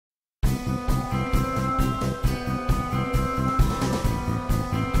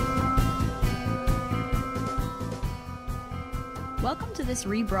Welcome to this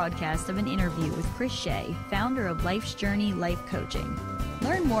rebroadcast of an interview with Chris Shea, founder of Lifesjourney Life Coaching.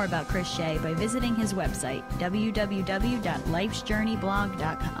 Learn more about Chris Shea by visiting his website,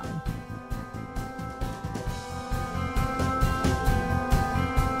 www.lifesjourneyblog.com.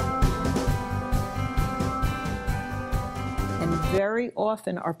 And very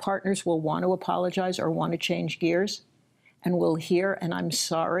often our partners will want to apologize or want to change gears, and we'll hear, and I'm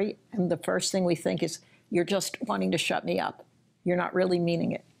sorry, and the first thing we think is, you're just wanting to shut me up. You're not really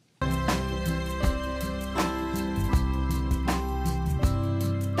meaning it.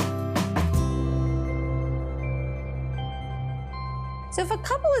 So if a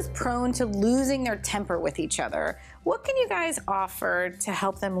couple is prone to losing their temper with each other, what can you guys offer to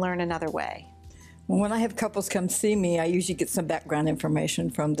help them learn another way? When I have couples come see me, I usually get some background information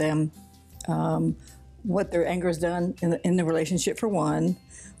from them. What their anger has done in the relationship, for one,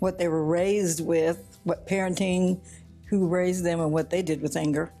 what they were raised with, what parenting, who raised them, and what they did with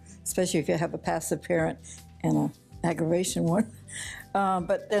anger, especially if you have a passive parent and an aggravation one.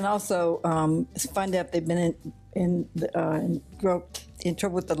 But then also find out if they've been in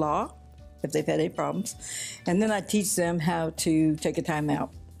trouble with the law, if they've had any problems. And then I teach them how to take a time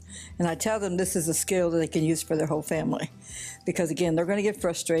out. And I tell them this is a skill that they can use for their whole family. Because again, they're going to get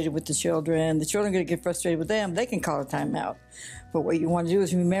frustrated with the children are going to get frustrated with them, they can call a time out. But what you want to do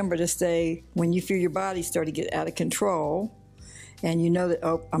is remember to stay, when you feel your body start to get out of control, and you know that,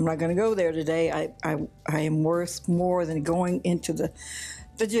 oh, I'm not going to go there today, I am worth more than going into the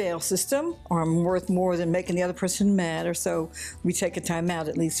jail system, or I'm worth more than making the other person mad, or so we take a time out,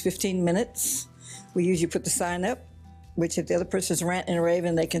 at least 15 minutes. We usually put the sign up, which if the other person's ranting and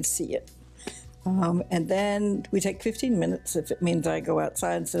raving, they can see it. And then we take 15 minutes if it means I go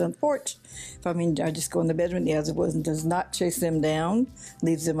outside and sit on the porch. If I mean I just go in the bedroom, the other one does not chase them down,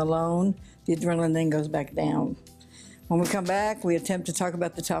 leaves them alone, the adrenaline then goes back down. When we come back, we attempt to talk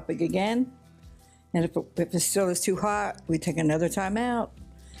about the topic again. And if it still is too hot, we take another time out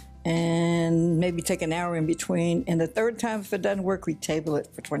and maybe take an hour in between. And the third time, if it doesn't work, we table it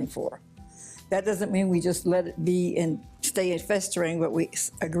for 24. That doesn't mean we just let it be and stay festering, but we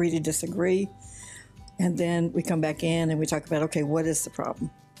agree to disagree. And then we come back in and we talk about, okay, what is the problem?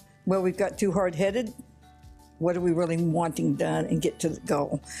 Well, we've got too hard-headed. What are we really wanting done and get to the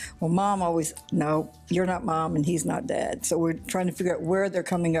goal? Well, mom always, no, you're not mom and he's not dad. So we're trying to figure out where they're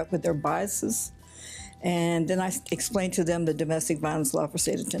coming up with their biases. And then I explain to them the domestic violence law for the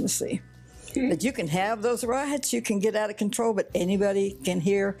state of Tennessee. That you can have those rights, you can get out of control, but anybody can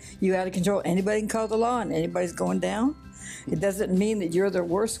hear you out of control. Anybody can call the law and anybody's going down. It doesn't mean that you're the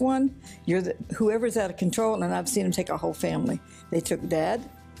worst one. You're whoever's out of control, and I've seen them take a whole family. They took dad,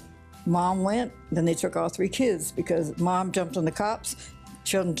 mom went, then they took all three kids because mom jumped on the cops,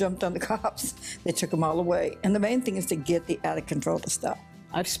 children jumped on the cops, they took them all away. And the main thing is to get the out of control to stop.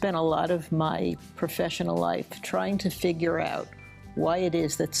 I've spent a lot of my professional life trying to figure out why it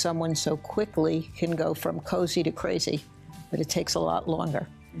is that someone so quickly can go from cozy to crazy, but it takes a lot longer.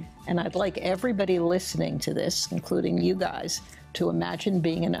 And I'd like everybody listening to this, including you guys, to imagine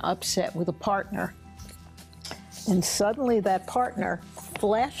being in upset with a partner, and suddenly that partner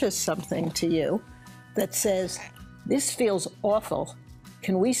flashes something to you that says, this feels awful.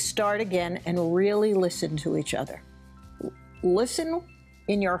 Can we start again and really listen to each other? Listen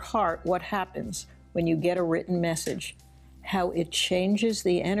in your heart what happens when you get a written message, how it changes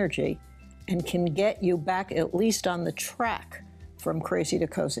the energy and can get you back at least on the track from crazy to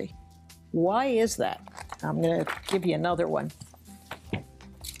cozy. Why is that? I'm going to give you another one.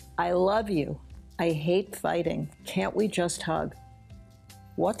 I love you. I hate fighting. Can't we just hug?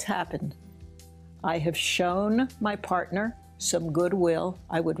 What's happened? I have shown my partner some goodwill.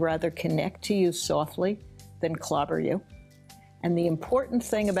 I would rather connect to you softly than clobber you. And the important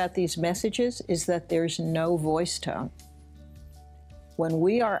thing about these messages is that there's no voice tone. When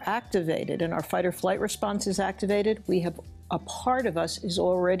we are activated and our fight or flight response is activated, we have a part of us is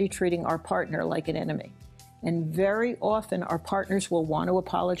already treating our partner like an enemy. And very often our partners will want to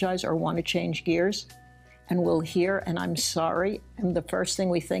apologize or want to change gears, and we'll hear, and I'm sorry, and the first thing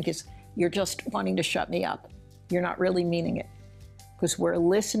we think is, you're just wanting to shut me up. You're not really meaning it. Because we're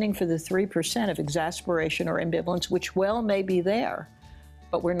listening for the 3% of exasperation or ambivalence, which well may be there,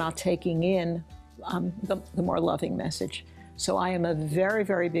 but we're not taking in the more loving message. So I am a very,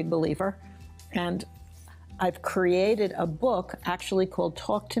 very big believer, and I've created a book actually called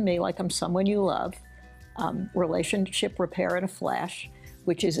Talk to Me Like I'm Someone You Love, Relationship Repair in a Flash,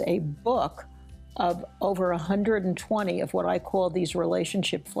 which is a book of over 120 of what I call these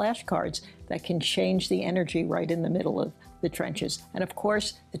relationship flashcards that can change the energy right in the middle of the trenches. And of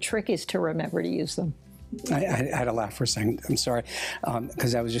course, the trick is to remember to use them. I had to laugh for a second. I'm sorry,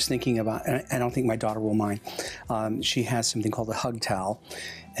 because I was just thinking about, and I don't think my daughter will mind. She has something called a hug towel,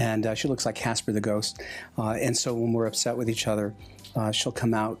 and she looks like Casper the ghost. And so when we're upset with each other, she'll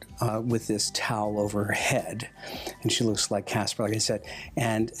come out with this towel over her head, and she looks like Casper, like I said,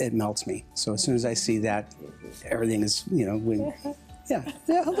 and it melts me. So as soon as I see that, everything is, yeah,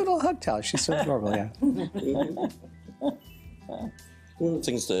 a little hug towel. She's so adorable, yeah. One of the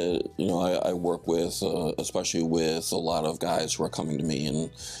things that, I work with, especially with a lot of guys who are coming to me and,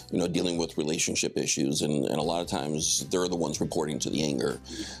 dealing with relationship issues, and a lot of times they're the ones reporting to the anger.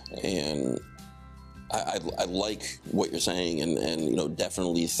 And I like what you're saying, and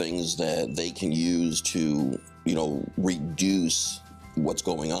definitely things that they can use to, reduce what's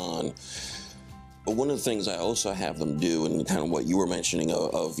going on. But one of the things I also have them do, and kind of what you were mentioning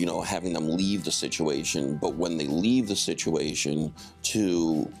of having them leave the situation, but when they leave the situation,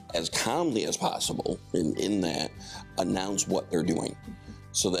 to, as calmly as possible, in that, announce what they're doing,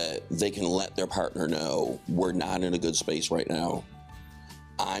 so that they can let their partner know, we're not in a good space right now.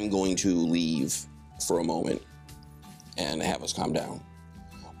 I'm going to leave for a moment and have us calm down.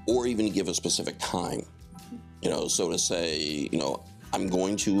 Or even give a specific time, so to say, I'm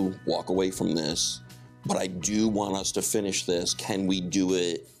going to walk away from this, but I do want us to finish this. Can we do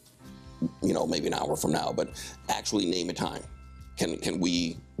it, maybe an hour from now, but actually name a time. Can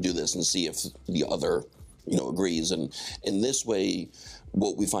we do this and see if the other, agrees? And in this way,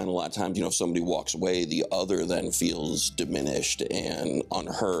 what we find a lot of times, if somebody walks away, the other then feels diminished and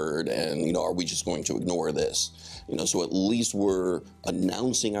unheard, and, are we just going to ignore this? So at least we're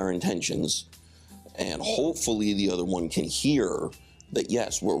announcing our intentions, and hopefully the other one can hear that,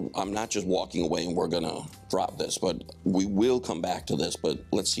 yes, I'm not just walking away and we're gonna drop this, but we will come back to this, but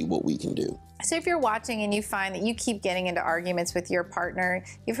let's see what we can do. So if you're watching and you find that you keep getting into arguments with your partner,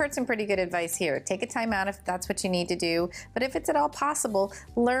 you've heard some pretty good advice here. Take a time out if that's what you need to do. But if it's at all possible,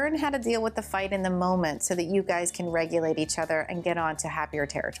 learn how to deal with the fight in the moment so that you guys can regulate each other and get on to happier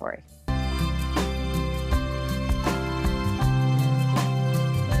territory.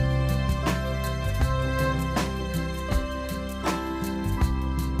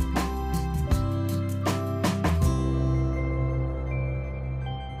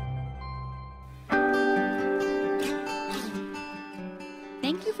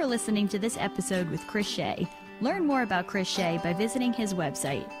 Thank you for listening to this episode with Chris Shea. Learn more about Chris Shea by visiting his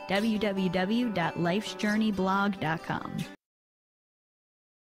website, www.lifesjourneyblog.com.